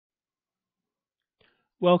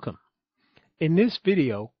Welcome. In this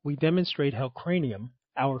video, we demonstrate how Cranium,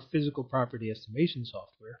 our physical property estimation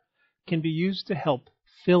software, can be used to help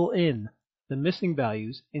fill in the missing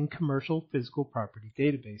values in commercial physical property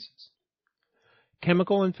databases.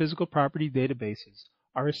 Chemical and physical property databases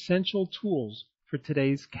are essential tools for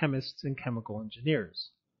today's chemists and chemical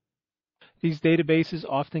engineers. These databases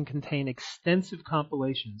often contain extensive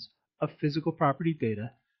compilations of physical property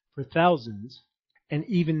data for thousands and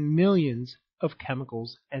even millions of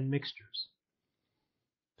chemicals and mixtures.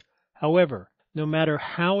 However, no matter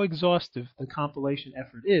how exhaustive the compilation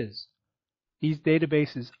effort is, these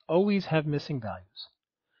databases always have missing values,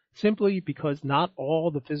 simply because not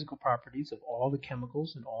all the physical properties of all the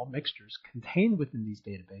chemicals and all mixtures contained within these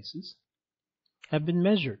databases have been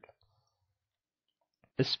measured,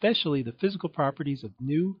 especially the physical properties of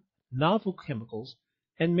new, novel chemicals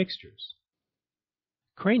and mixtures.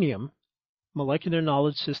 Cranium, Molecular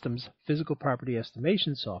Knowledge Systems physical property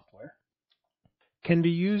estimation software, can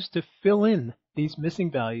be used to fill in these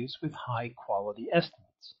missing values with high-quality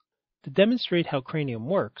estimates. To demonstrate how Cranium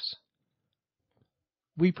works,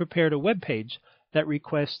 we prepared a web page that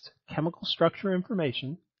requests chemical structure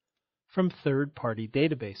information from third-party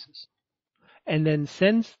databases, and then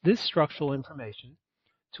sends this structural information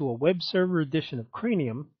to a WebServer Edition of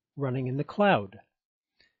Cranium running in the cloud.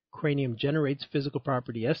 Cranium generates physical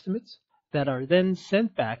property estimates that are then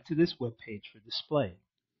sent back to this web page for display.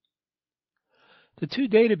 The two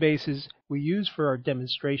databases we use for our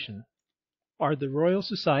demonstration are the Royal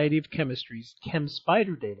Society of Chemistry's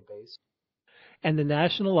ChemSpider database and the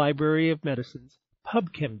National Library of Medicine's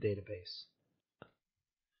PubChem database.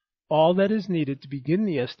 All that is needed to begin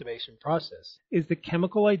the estimation process is the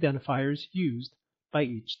chemical identifiers used by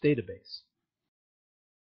each database.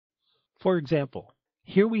 For example,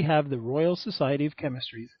 here we have the Royal Society of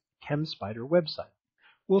Chemistry's ChemSpider website.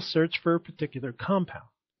 We'll search for a particular compound,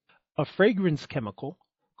 a fragrance chemical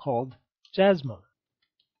called jasmine.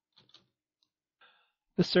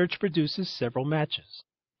 The search produces several matches.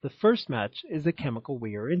 The first match is the chemical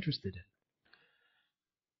we are interested in.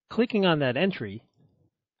 Clicking on that entry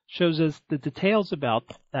shows us the details about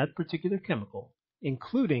that particular chemical,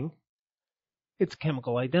 including its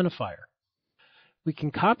chemical identifier. We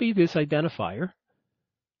can copy this identifier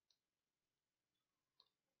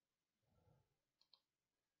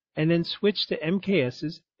and then switch to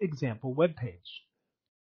MKS's example web page.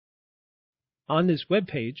 On this web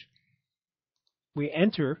page, we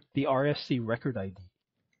enter the RFC record ID.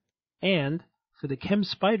 And for the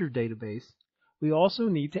ChemSpider database, we also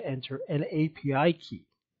need to enter an API key,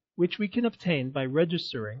 which we can obtain by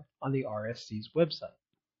registering on the RFC's website.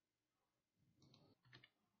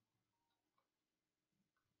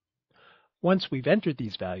 Once we've entered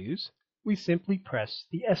these values, we simply press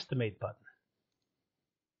the Estimate button.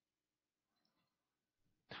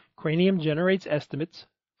 Cranium generates estimates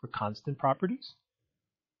for constant properties,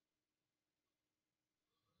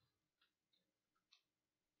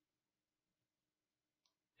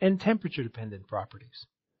 and temperature-dependent properties.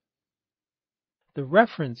 The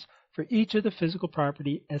reference for each of the physical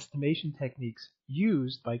property estimation techniques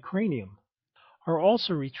used by Cranium are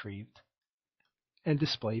also retrieved and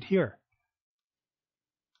displayed here.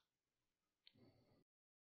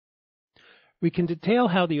 We can detail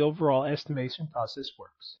how the overall estimation process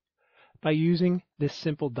works by using this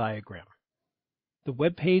simple diagram. The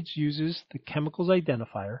web page uses the chemicals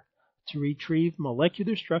identifier to retrieve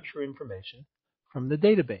molecular structure information from the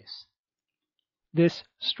database. This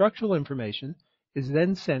structural information is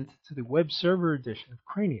then sent to the WebServer Edition of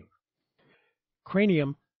Cranium.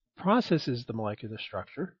 Cranium processes the molecular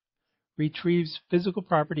structure, retrieves physical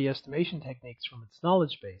property estimation techniques from its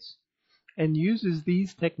knowledge base, and uses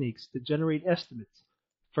these techniques to generate estimates,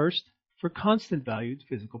 first for constant valued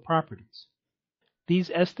physical properties.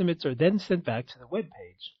 These estimates are then sent back to the web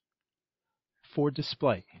page for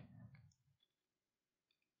display.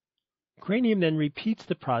 Cranium then repeats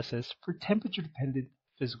the process for temperature-dependent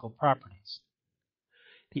physical properties.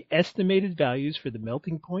 The estimated values for the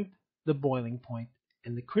melting point, the boiling point,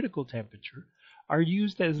 and the critical temperature are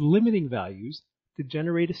used as limiting values to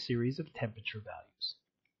generate a series of temperature values.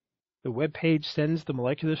 The web page sends the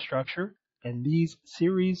molecular structure and these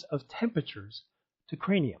series of temperatures to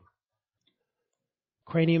Cranium.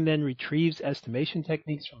 Cranium then retrieves estimation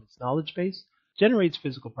techniques from its knowledge base, generates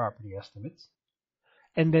physical property estimates,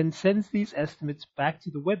 and then sends these estimates back to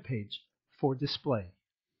the web page for display.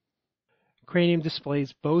 Cranium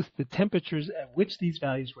displays both the temperatures at which these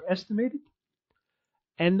values were estimated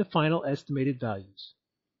and the final estimated values.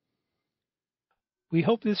 We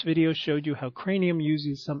hope this video showed you how Cranium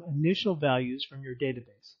uses some initial values from your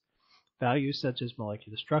database, values such as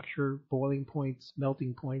molecular structure, boiling points,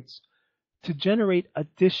 melting points, to generate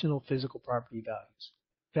additional physical property values,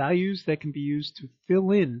 values that can be used to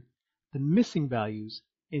fill in the missing values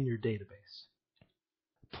in your database.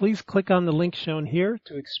 Please click on the link shown here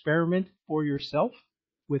to experiment for yourself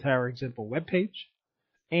with our example web page.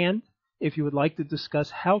 And if you would like to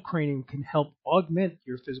discuss how Cranium can help augment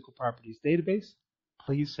your physical properties database,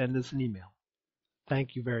 please send us an email.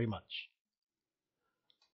 Thank you very much.